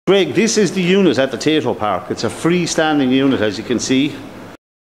Greg, this is the unit at the Tato Park. It's a freestanding unit, as you can see.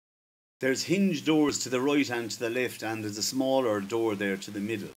 There's hinge doors to the right and to the left, and there's a smaller door there to the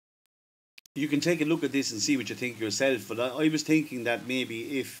middle. You can take a look at this and see what you think yourself, but I was thinking that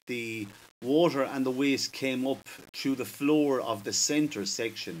maybe if the water and the waste came up through the floor of the centre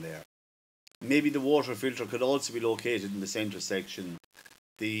section there, maybe the water filter could also be located in the centre section.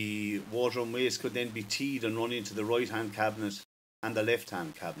 The water and waste could then be teed and run into the right-hand cabinet and the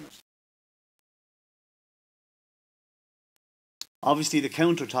left-hand cabinet. Obviously the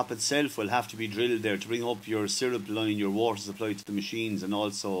countertop itself will have to be drilled there to bring up your syrup line, your water supply to the machines, and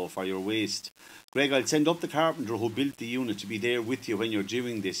also for your waste. Greg, I'll send up the carpenter who built the unit to be there with you when you're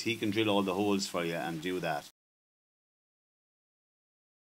doing this. He can drill all the holes for you and do that.